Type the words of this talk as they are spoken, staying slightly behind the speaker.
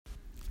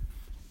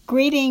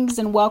Greetings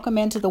and welcome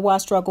into the Why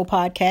Struggle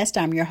podcast.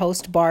 I'm your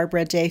host,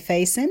 Barbara J.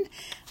 Faison.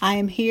 I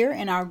am here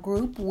in our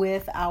group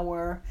with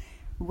our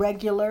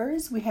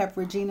regulars. We have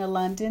Regina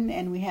London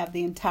and we have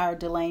the entire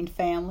Delane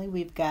family.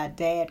 We've got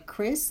Dad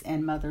Chris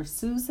and Mother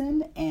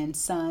Susan and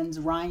sons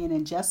Ryan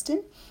and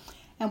Justin.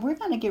 And we're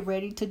going to get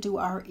ready to do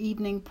our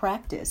evening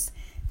practice.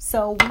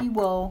 So we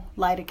will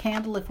light a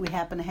candle if we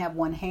happen to have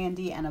one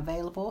handy and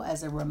available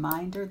as a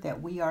reminder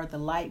that we are the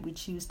light we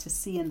choose to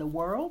see in the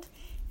world.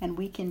 And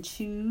we can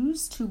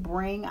choose to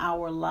bring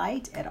our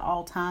light at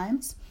all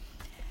times.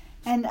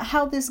 And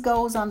how this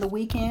goes on the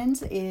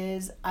weekends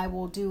is I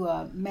will do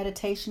a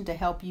meditation to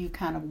help you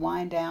kind of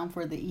wind down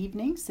for the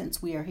evening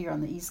since we are here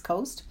on the East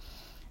Coast.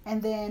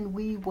 And then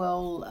we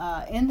will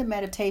end the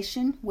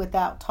meditation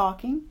without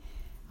talking.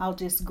 I'll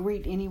just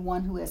greet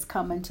anyone who has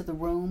come into the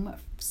room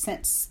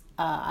since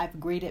I've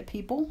greeted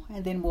people,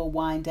 and then we'll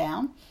wind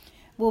down.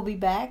 We'll be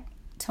back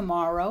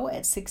tomorrow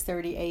at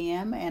 6:30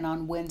 a.m. and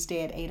on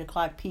Wednesday at 8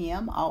 o'clock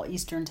p.m., all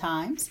Eastern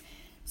times,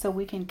 so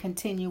we can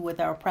continue with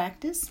our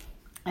practice.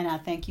 And I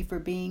thank you for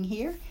being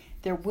here.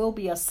 There will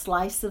be a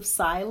slice of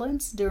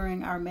silence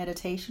during our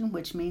meditation,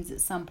 which means at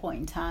some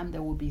point in time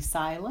there will be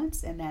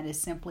silence, and that is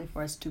simply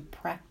for us to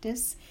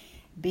practice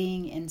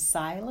being in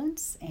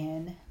silence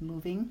and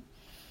moving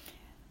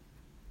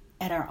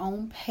at our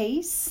own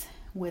pace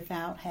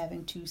without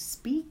having to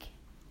speak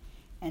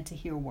and to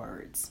hear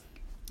words.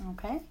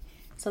 Okay?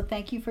 So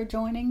thank you for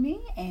joining me,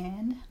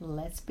 and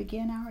let's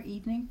begin our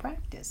evening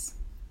practice.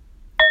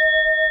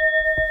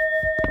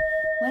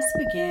 Let's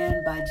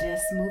begin by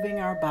just moving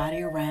our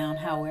body around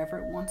however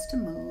it wants to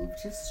move.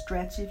 Just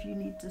stretch if you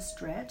need to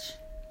stretch,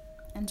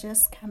 and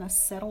just kind of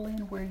settle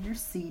in where you're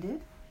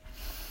seated.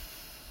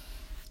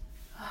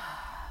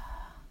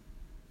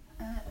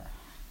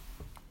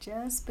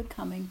 Just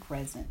becoming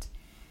present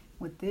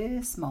with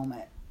this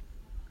moment.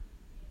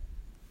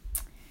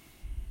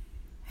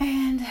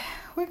 And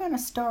we're going to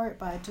start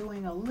by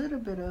doing a little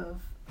bit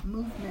of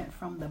movement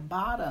from the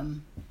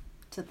bottom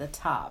to the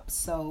top.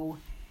 So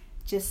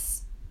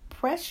just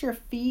press your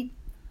feet,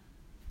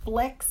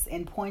 flex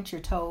and point your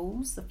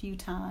toes a few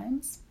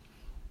times,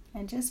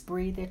 and just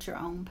breathe at your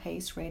own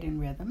pace, rate, and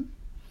rhythm.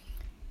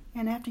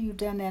 And after you've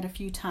done that a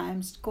few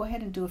times, go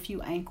ahead and do a few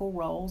ankle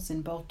rolls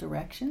in both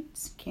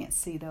directions. Can't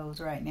see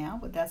those right now,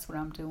 but that's what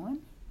I'm doing.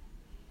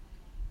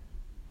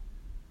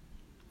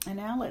 And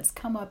now let's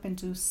come up and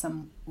do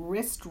some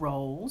wrist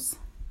rolls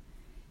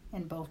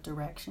in both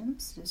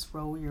directions. Just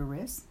roll your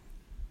wrists.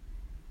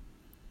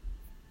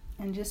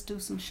 And just do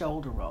some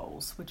shoulder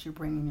rolls, which you're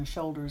bringing your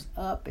shoulders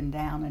up and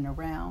down and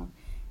around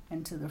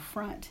and to the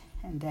front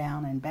and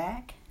down and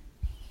back.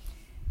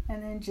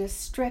 And then just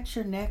stretch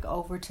your neck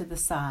over to the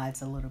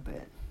sides a little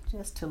bit,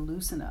 just to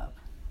loosen up.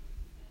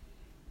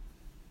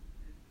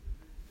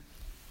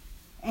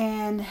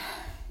 And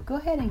go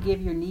ahead and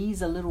give your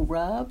knees a little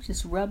rub.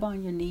 Just rub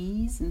on your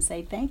knees and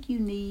say, thank you,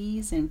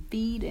 knees and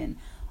feet and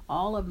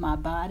all of my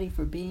body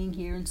for being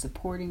here and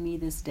supporting me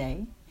this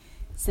day.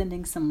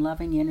 Sending some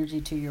loving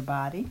energy to your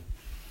body.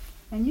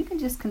 And you can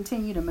just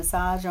continue to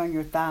massage on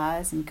your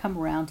thighs and come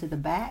around to the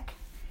back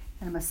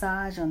and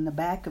massage on the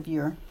back of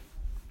your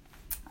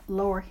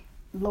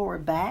lower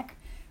back,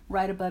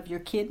 right above your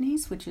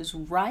kidneys, which is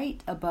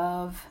right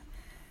above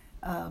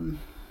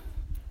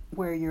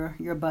where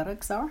your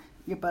buttocks are.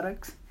 Your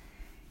buttocks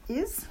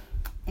is,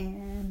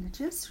 and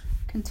just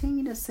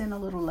continue to send a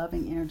little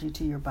loving energy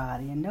to your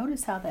body, and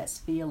notice how that's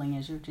feeling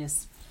as you're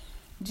just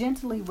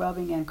gently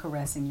rubbing and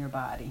caressing your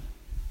body,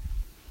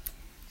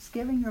 just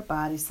giving your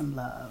body some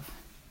love.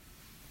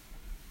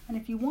 And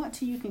if you want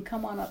to, you can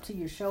come on up to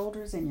your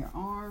shoulders and your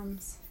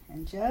arms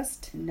and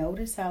just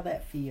notice how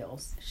that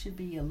feels. It should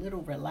be a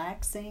little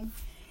relaxing.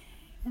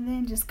 And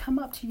then just come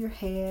up to your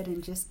head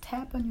and just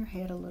tap on your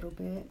head a little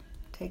bit.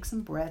 Take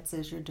some breaths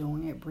as you're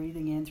doing it,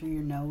 breathing in through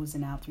your nose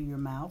and out through your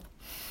mouth.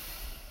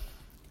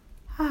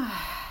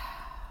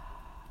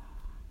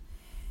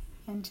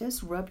 And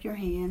just rub your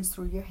hands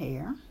through your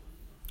hair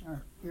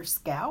or your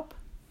scalp.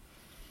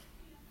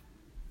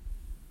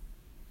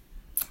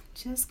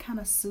 Just kind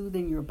of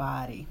soothing your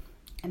body.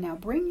 And now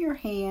bring your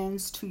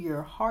hands to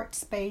your heart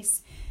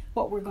space.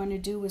 What we're going to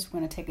do is we're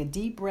going to take a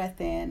deep breath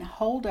in,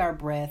 hold our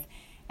breath,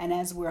 and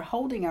as we're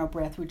holding our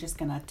breath, we're just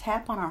going to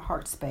tap on our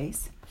heart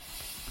space.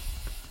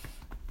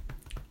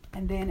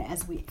 And then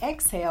as we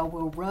exhale,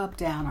 we'll rub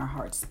down our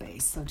heart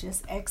space. So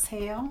just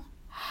exhale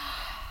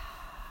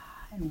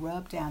and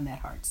rub down that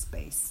heart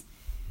space.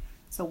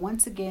 So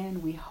once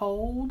again, we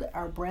hold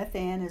our breath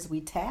in as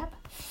we tap.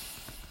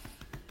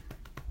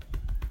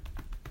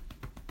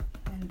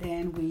 And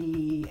then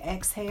we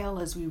exhale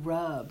as we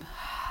rub.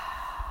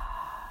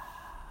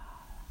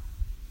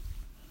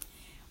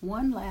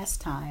 One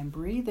last time.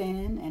 Breathe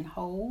in and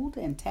hold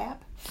and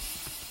tap.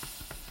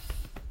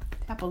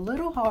 Tap a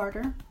little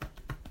harder.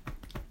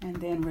 And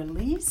then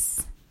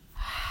release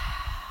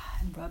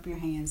and rub your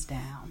hands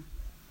down.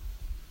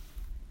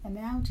 And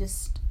now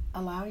just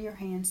allow your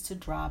hands to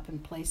drop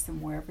and place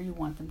them wherever you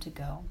want them to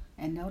go.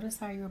 And notice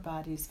how your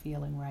body is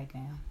feeling right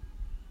now.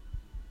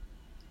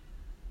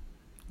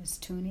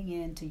 Just tuning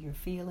in to your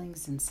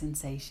feelings and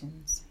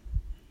sensations.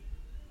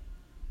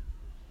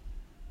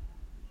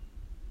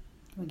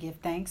 We give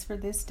thanks for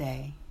this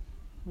day.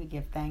 We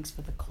give thanks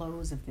for the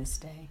close of this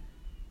day.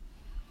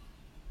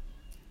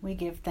 We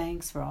give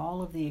thanks for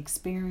all of the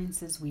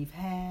experiences we've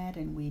had,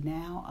 and we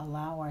now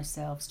allow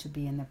ourselves to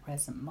be in the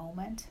present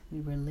moment. We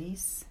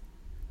release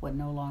what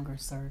no longer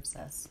serves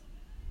us.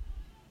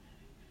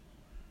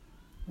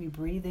 We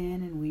breathe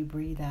in and we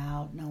breathe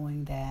out,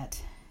 knowing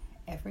that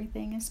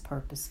everything is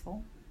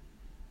purposeful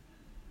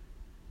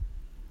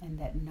and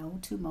that no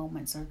two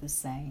moments are the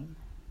same.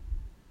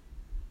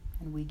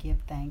 And we give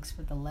thanks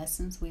for the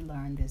lessons we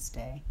learned this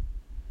day.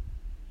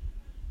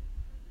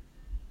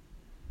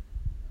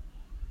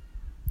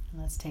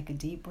 Let's take a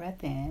deep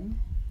breath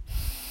in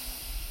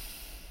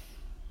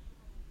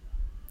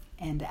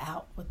and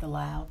out with a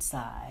loud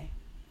sigh.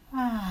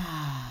 And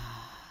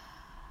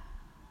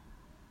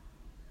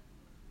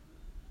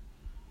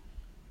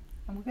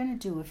we're going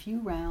to do a few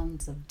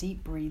rounds of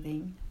deep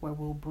breathing where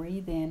we'll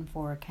breathe in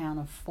for a count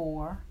of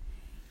 4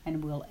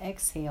 and we'll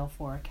exhale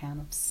for a count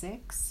of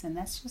 6. And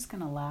that's just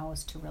going to allow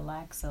us to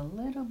relax a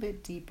little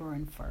bit deeper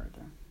and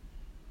further.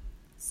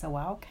 So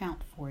I'll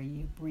count for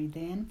you. Breathe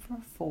in for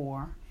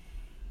 4.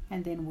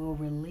 And then we'll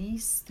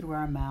release through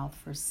our mouth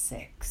for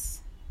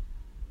 6.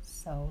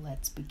 So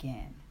let's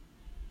begin.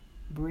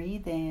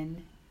 Breathe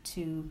in,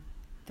 2,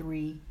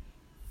 3,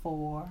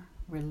 4.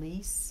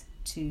 Release,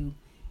 2,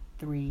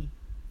 3,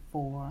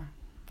 4,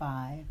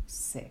 5,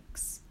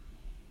 6.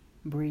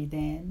 Breathe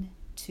in,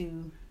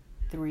 2,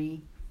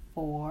 3,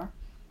 4.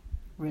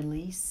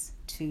 Release,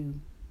 2,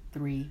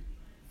 3,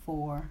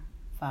 4,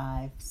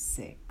 5,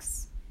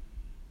 6.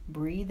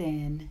 Breathe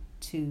in,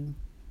 2,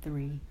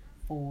 3,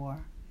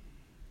 4.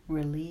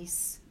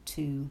 Release,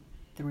 2,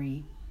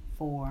 3,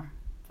 4,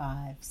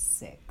 5,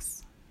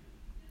 6.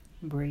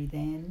 Breathe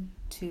in,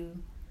 2,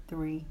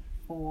 3,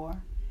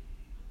 4.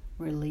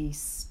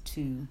 Release,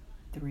 2,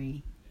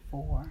 3,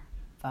 4,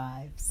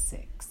 5,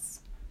 6.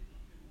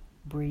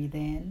 Breathe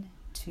in,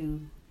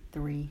 2,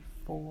 3,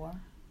 4.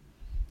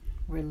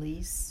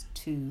 Release,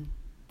 2,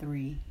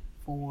 3,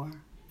 4,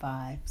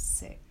 5,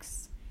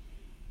 6.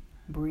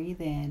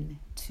 Breathe in,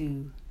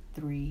 2,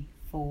 3,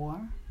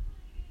 4.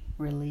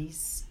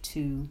 Release,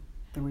 2,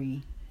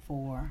 3,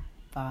 4,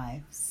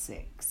 5,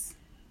 6.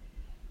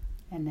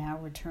 And now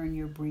return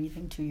your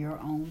breathing to your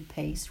own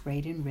pace,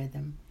 rate, and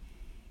rhythm.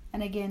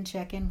 And again,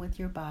 check in with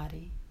your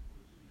body,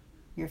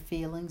 your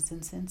feelings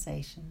and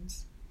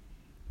sensations,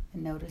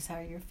 and notice how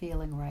you're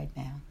feeling right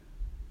now.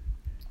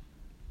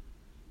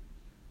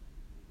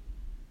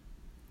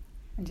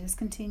 And just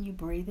continue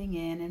breathing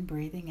in and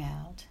breathing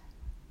out,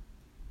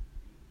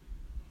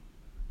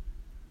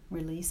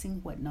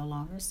 releasing what no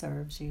longer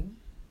serves you,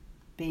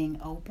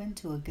 being open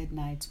to a good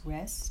night's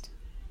rest,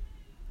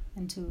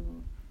 and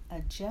to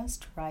a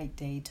just right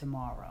day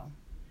tomorrow.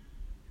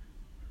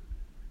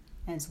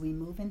 As we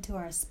move into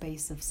our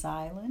space of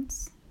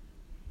silence,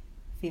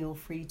 feel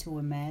free to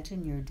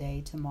imagine your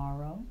day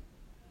tomorrow,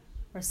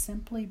 or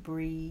simply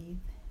breathe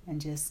and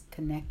just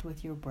connect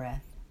with your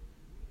breath.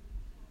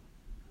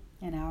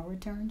 And I'll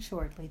return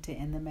shortly to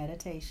end the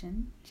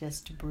meditation.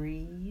 Just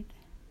breathe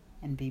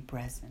and be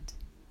present.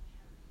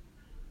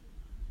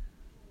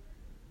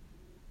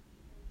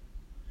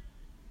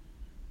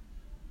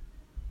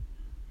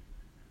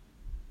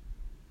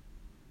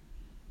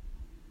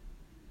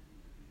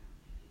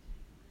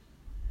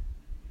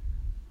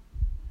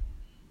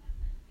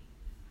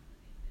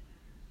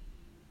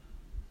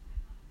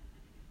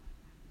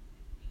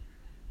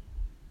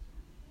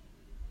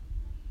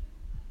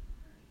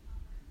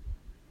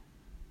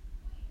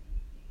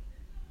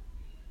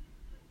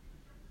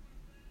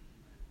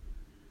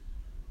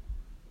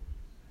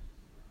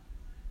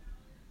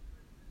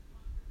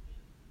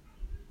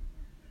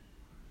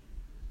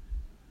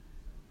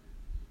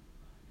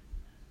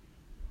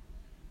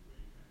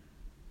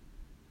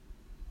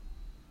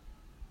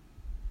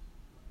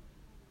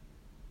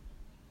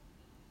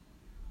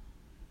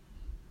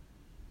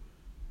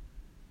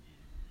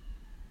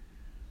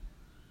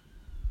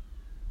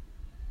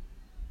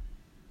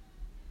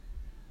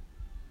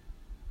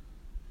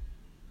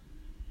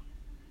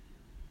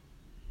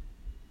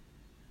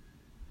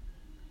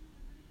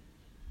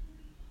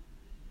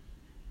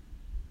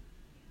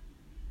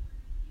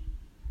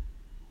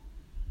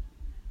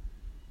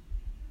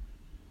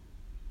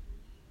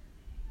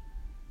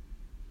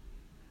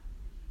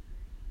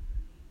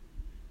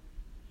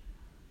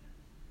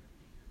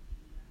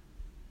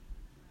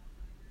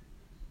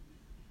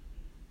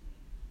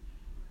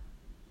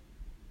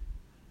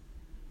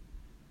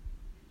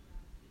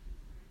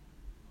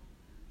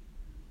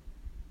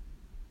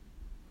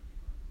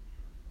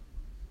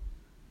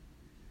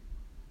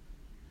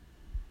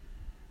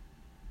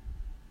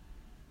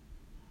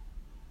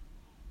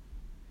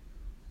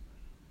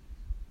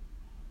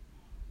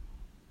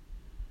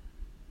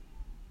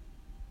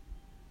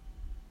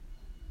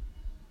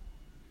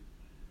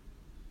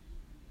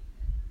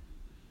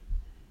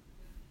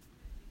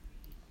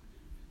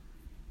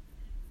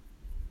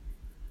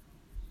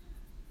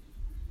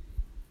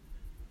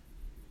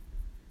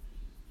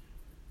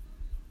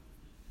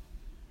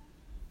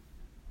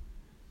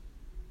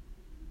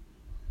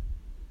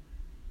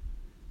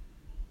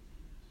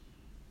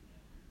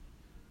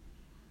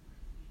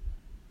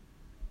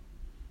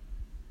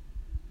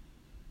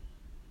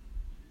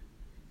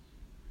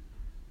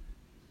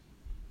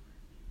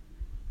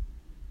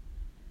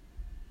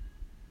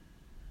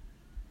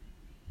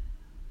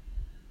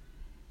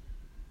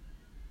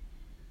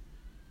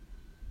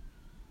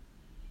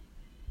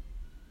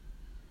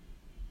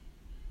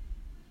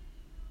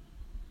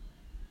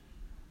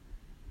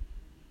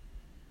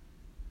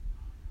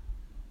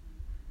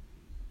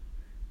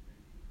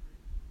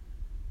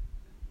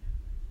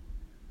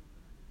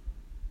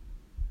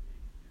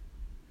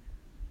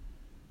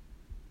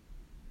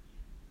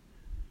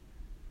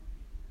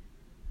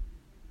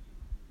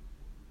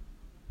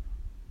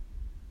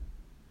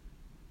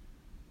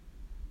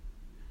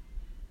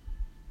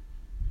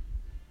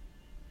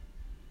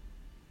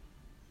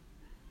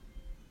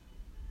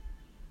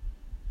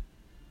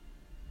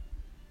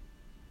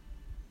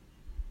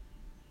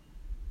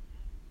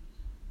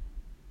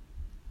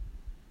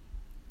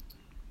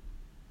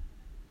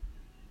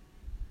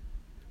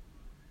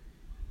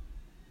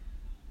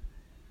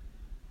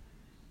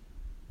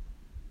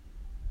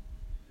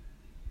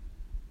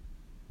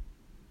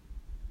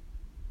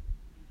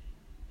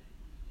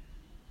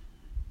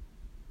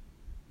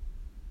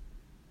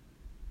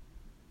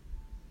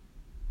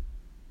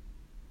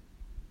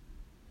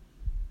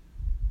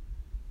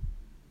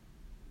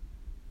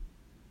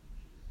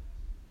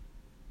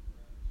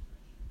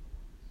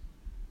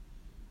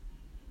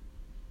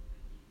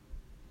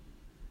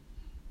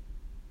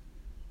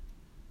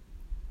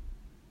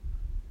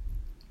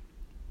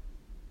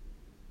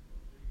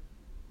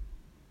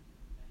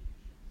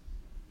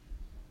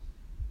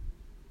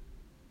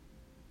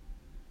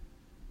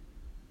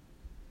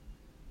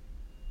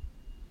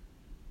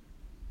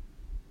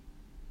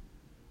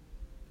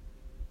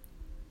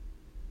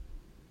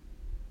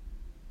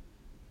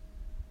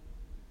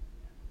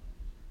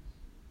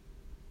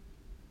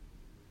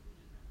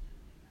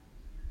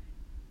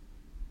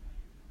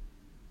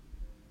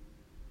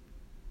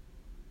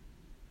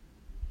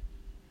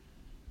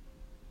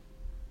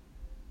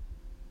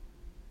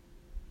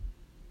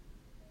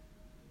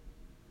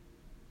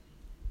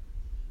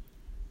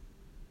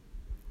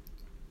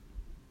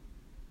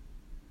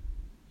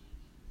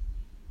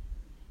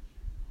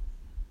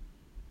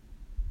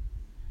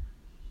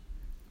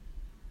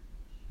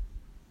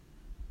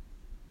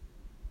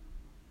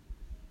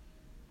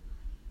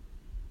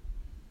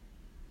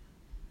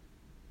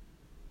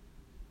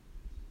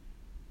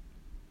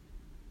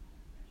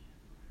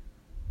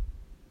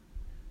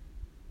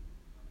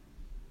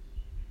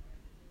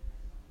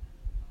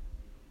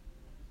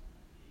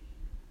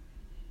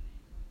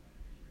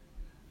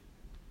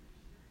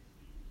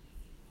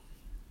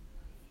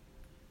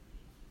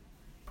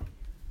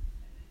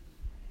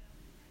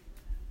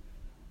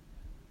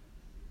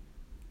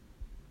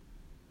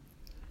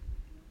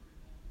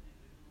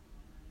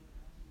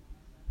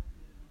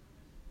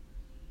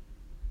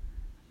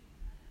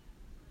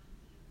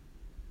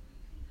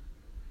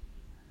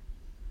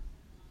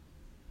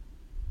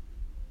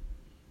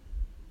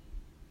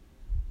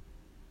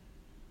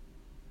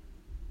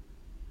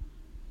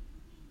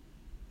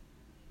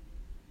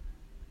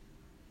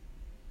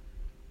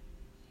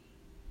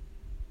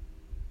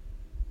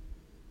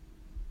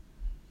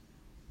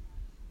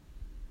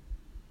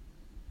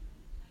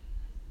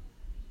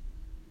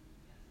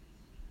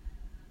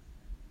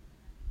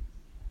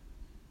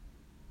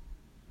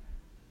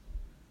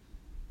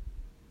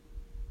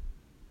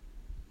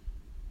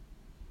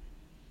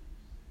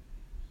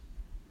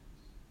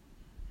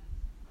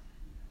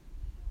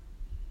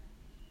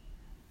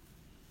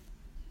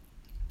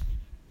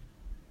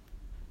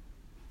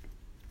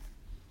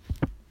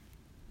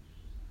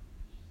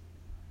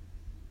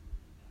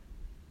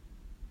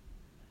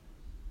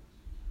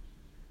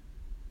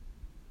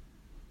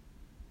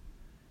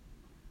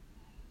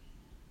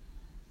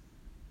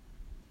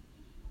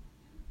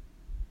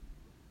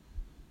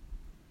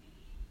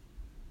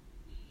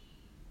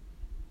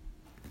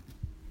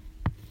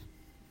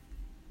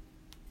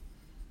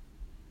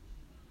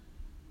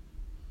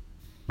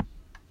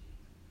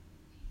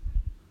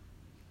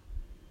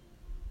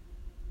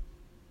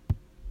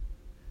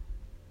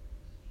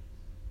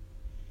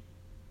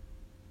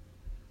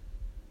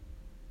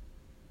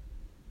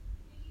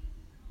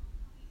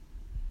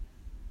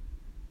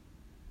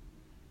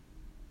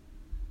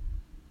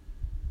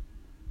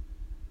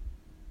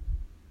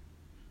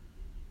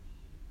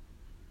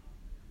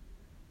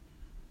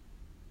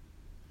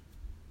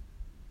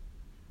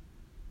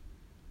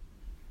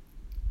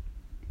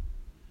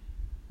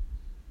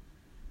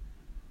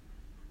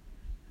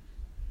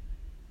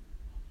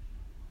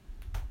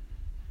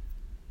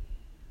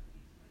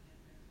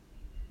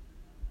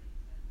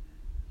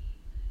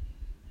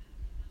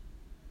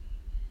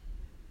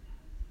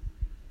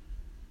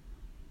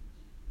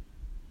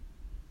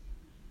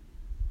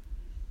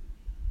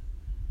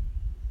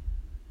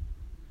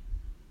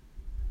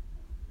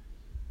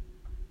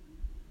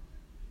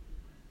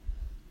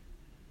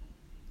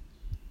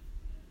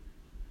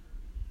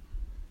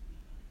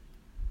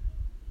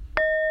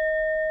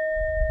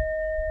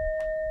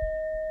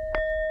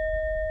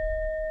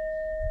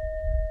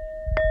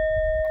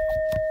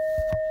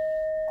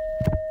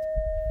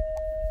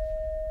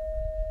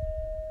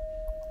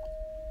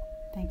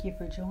 thank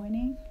you for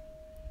joining.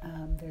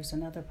 There's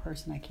another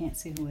person, I can't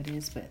see who it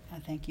is, but I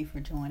thank you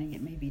for joining.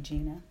 It may be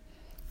Gina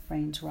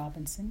Raines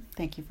Robinson.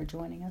 Thank you for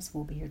joining us.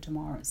 We'll be here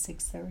tomorrow at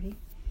 6:30.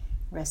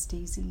 Rest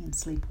easy and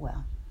sleep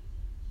well.